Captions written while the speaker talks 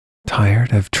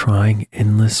Tired of trying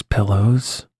endless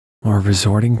pillows or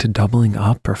resorting to doubling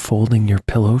up or folding your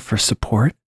pillow for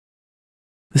support?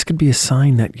 This could be a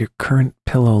sign that your current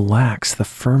pillow lacks the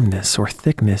firmness or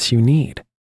thickness you need.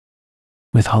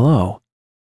 With Hello,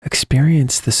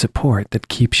 experience the support that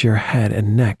keeps your head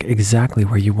and neck exactly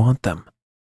where you want them.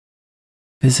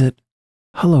 Visit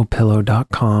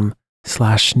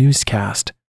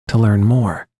hellopillow.com/snoozecast to learn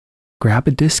more, grab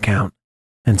a discount,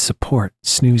 and support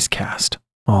Snoozecast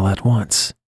all at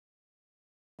once.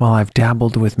 While I've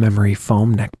dabbled with memory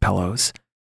foam neck pillows,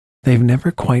 they've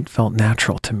never quite felt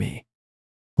natural to me,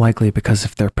 likely because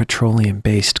of their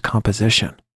petroleum-based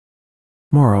composition.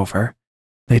 Moreover,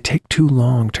 they take too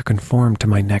long to conform to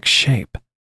my neck shape.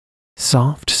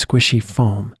 Soft, squishy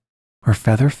foam or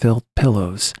feather-filled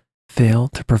pillows fail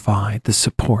to provide the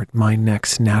support my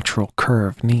neck's natural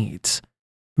curve needs,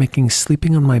 making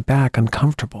sleeping on my back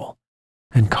uncomfortable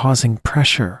and causing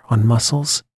pressure on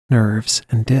muscles, nerves,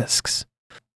 and discs.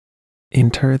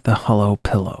 Enter the Hello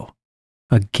Pillow,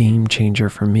 a game changer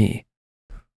for me.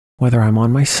 Whether I'm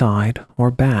on my side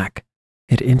or back,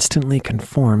 it instantly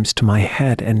conforms to my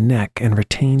head and neck and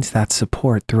retains that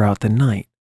support throughout the night.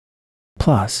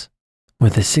 Plus,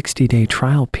 with a 60-day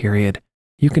trial period,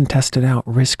 you can test it out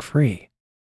risk-free.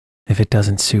 If it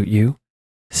doesn't suit you,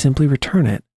 simply return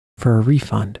it for a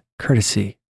refund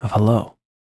courtesy of Hello.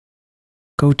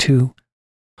 Go to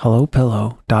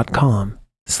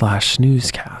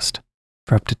hellopillow.com/snoozecast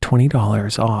for up to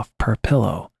 $20 off per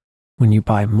pillow when you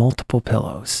buy multiple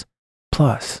pillows,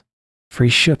 plus free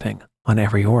shipping on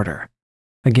every order.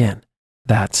 Again,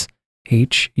 that's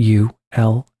HULLO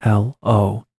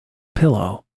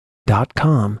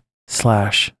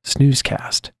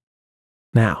pillow.com/snoozecast.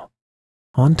 Now,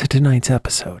 on to tonight's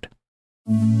episode.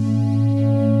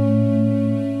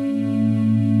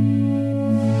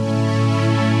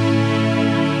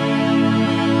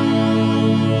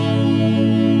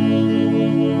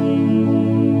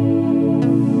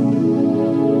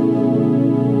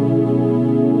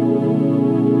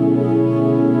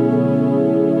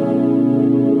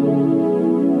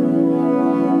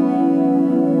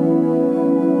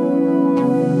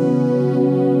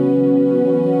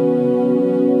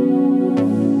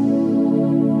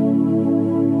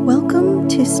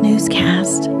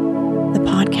 Snoozecast, the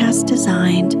podcast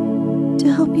designed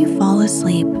to help you fall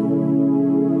asleep.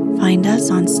 Find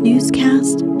us on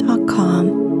snoozecast.com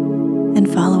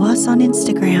and follow us on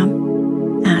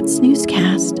Instagram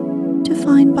 @snoozecast to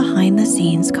find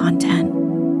behind-the-scenes content.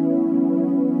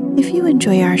 If you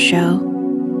enjoy our show,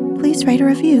 please write a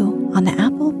review on the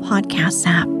Apple Podcasts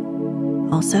app.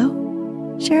 Also,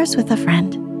 share us with a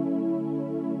friend.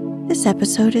 This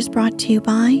episode is brought to you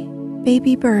by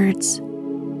Baby Birds.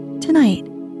 Tonight,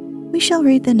 we shall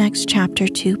read the next chapter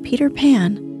to Peter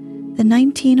Pan, the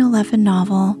 1911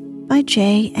 novel by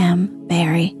J.M.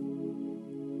 Barrie.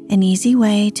 An easy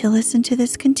way to listen to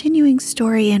this continuing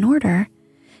story in order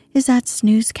is at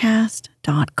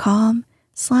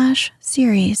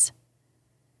snoozecast.com/series.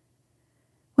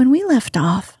 When we left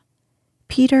off,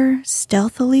 Peter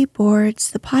stealthily boards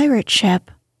the pirate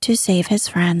ship to save his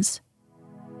friends.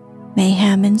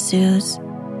 Mayhem ensues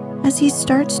as he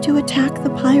starts to attack the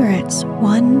pirates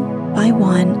one by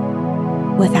one,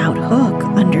 without Hook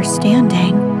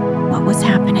understanding what was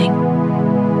happening.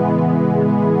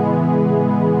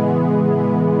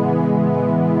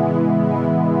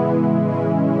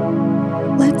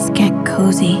 Let's get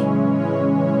cozy.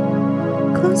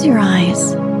 Close your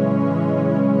eyes.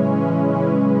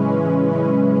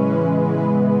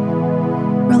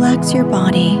 Relax your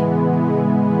body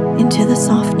into the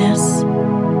softness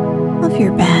of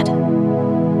your bed.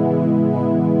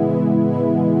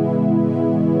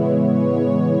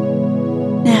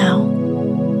 Now,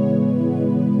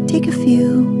 take a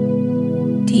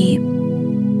few deep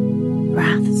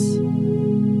breaths.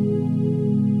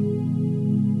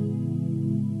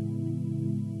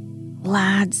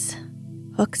 Lads,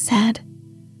 Hook said,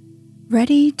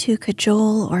 ready to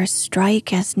cajole or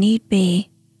strike as need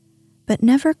be, but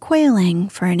never quailing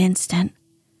for an instant.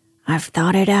 I've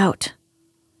thought it out.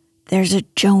 There's a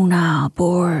Jonah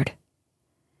aboard.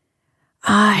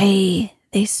 Aye,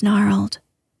 they snarled.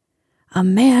 A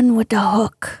man with a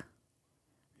hook.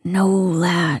 No,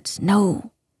 lads,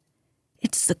 no.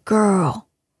 It's the girl.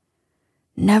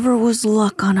 Never was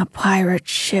luck on a pirate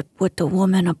ship with the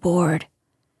woman aboard.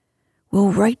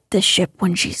 We'll right the ship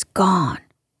when she's gone.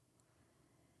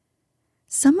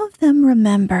 Some of them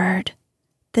remembered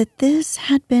that this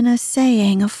had been a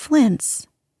saying of Flint's.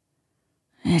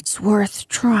 It's worth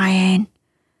trying,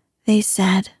 they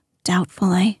said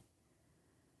doubtfully.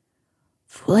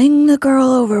 Fling the girl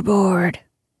overboard,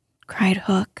 cried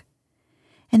Hook,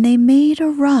 and they made a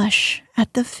rush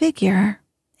at the figure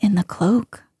in the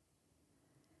cloak.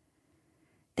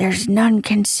 "There's none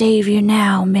can save you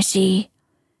now, Missy,"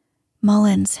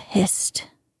 Mullins hissed.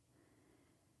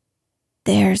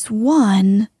 "There's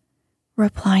one,"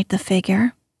 replied the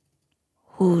figure.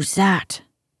 "Who's that?"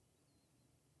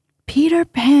 "Peter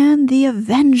Pan the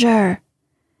Avenger,"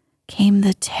 came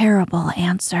the terrible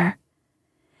answer.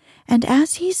 And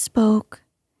as he spoke,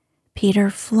 Peter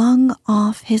flung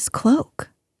off his cloak.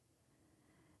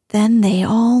 Then they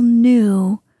all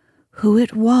knew who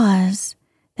it was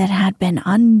that had been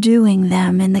undoing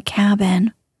them in the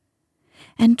cabin.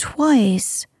 And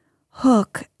twice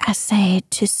Hook essayed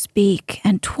to speak,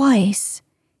 and twice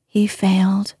he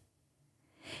failed.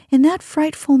 In that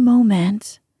frightful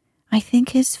moment, I think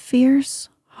his fierce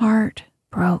heart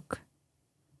broke.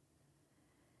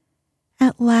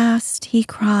 At last he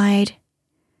cried,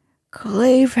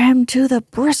 "Cleave him to the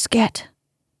brisket,"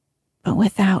 but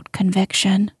without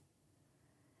conviction.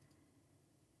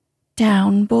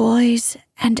 "Down, boys,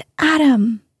 and at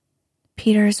him!"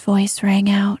 Peter's voice rang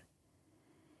out.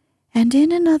 And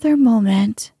in another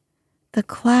moment, the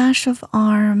clash of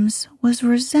arms was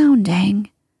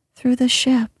resounding through the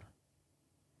ship.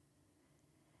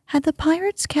 Had the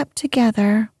pirates kept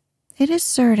together, it is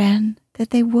certain that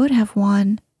they would have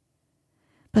won.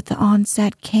 But the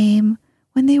onset came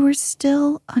when they were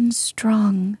still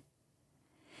unstrung,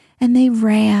 and they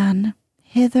ran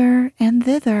hither and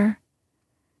thither,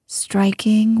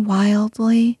 striking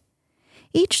wildly,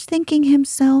 each thinking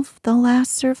himself the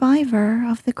last survivor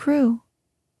of the crew.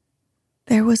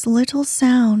 There was little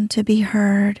sound to be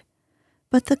heard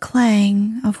but the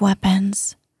clang of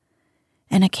weapons,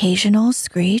 an occasional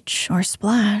screech or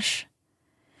splash,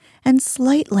 and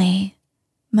slightly,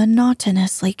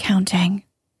 monotonously counting.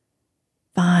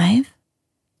 5,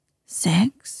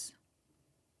 6,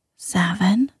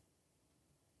 7,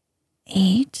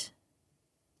 8,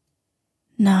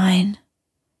 9,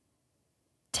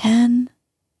 10,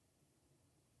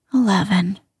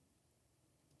 11.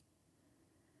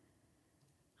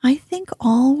 I think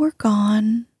all were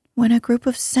gone when a group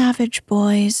of savage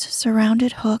boys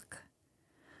surrounded Hook,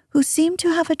 who seemed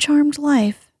to have a charmed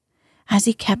life as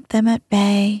he kept them at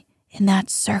bay in that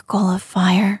circle of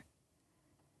fire.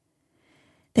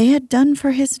 They had done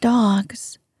for his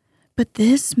dogs, but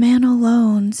this man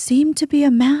alone seemed to be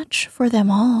a match for them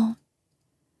all.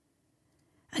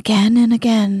 Again and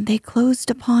again they closed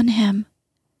upon him,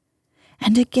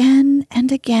 and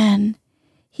again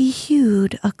he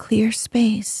hewed a clear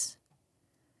space.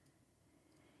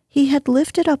 He had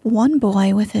lifted up one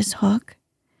boy with his hook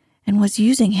and was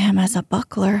using him as a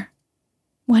buckler,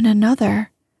 when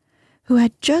another, who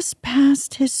had just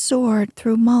passed his sword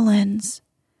through Mullins,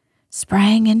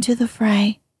 sprang into the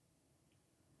fray.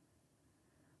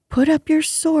 "Put up your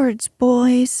swords,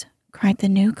 boys," cried the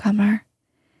newcomer.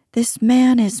 "This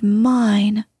man is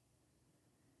mine."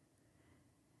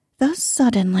 Thus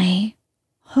suddenly,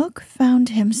 Hook found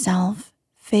himself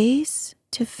face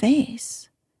to face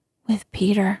with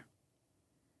Peter.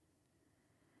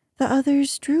 The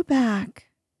others drew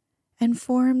back and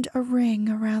formed a ring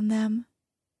around them.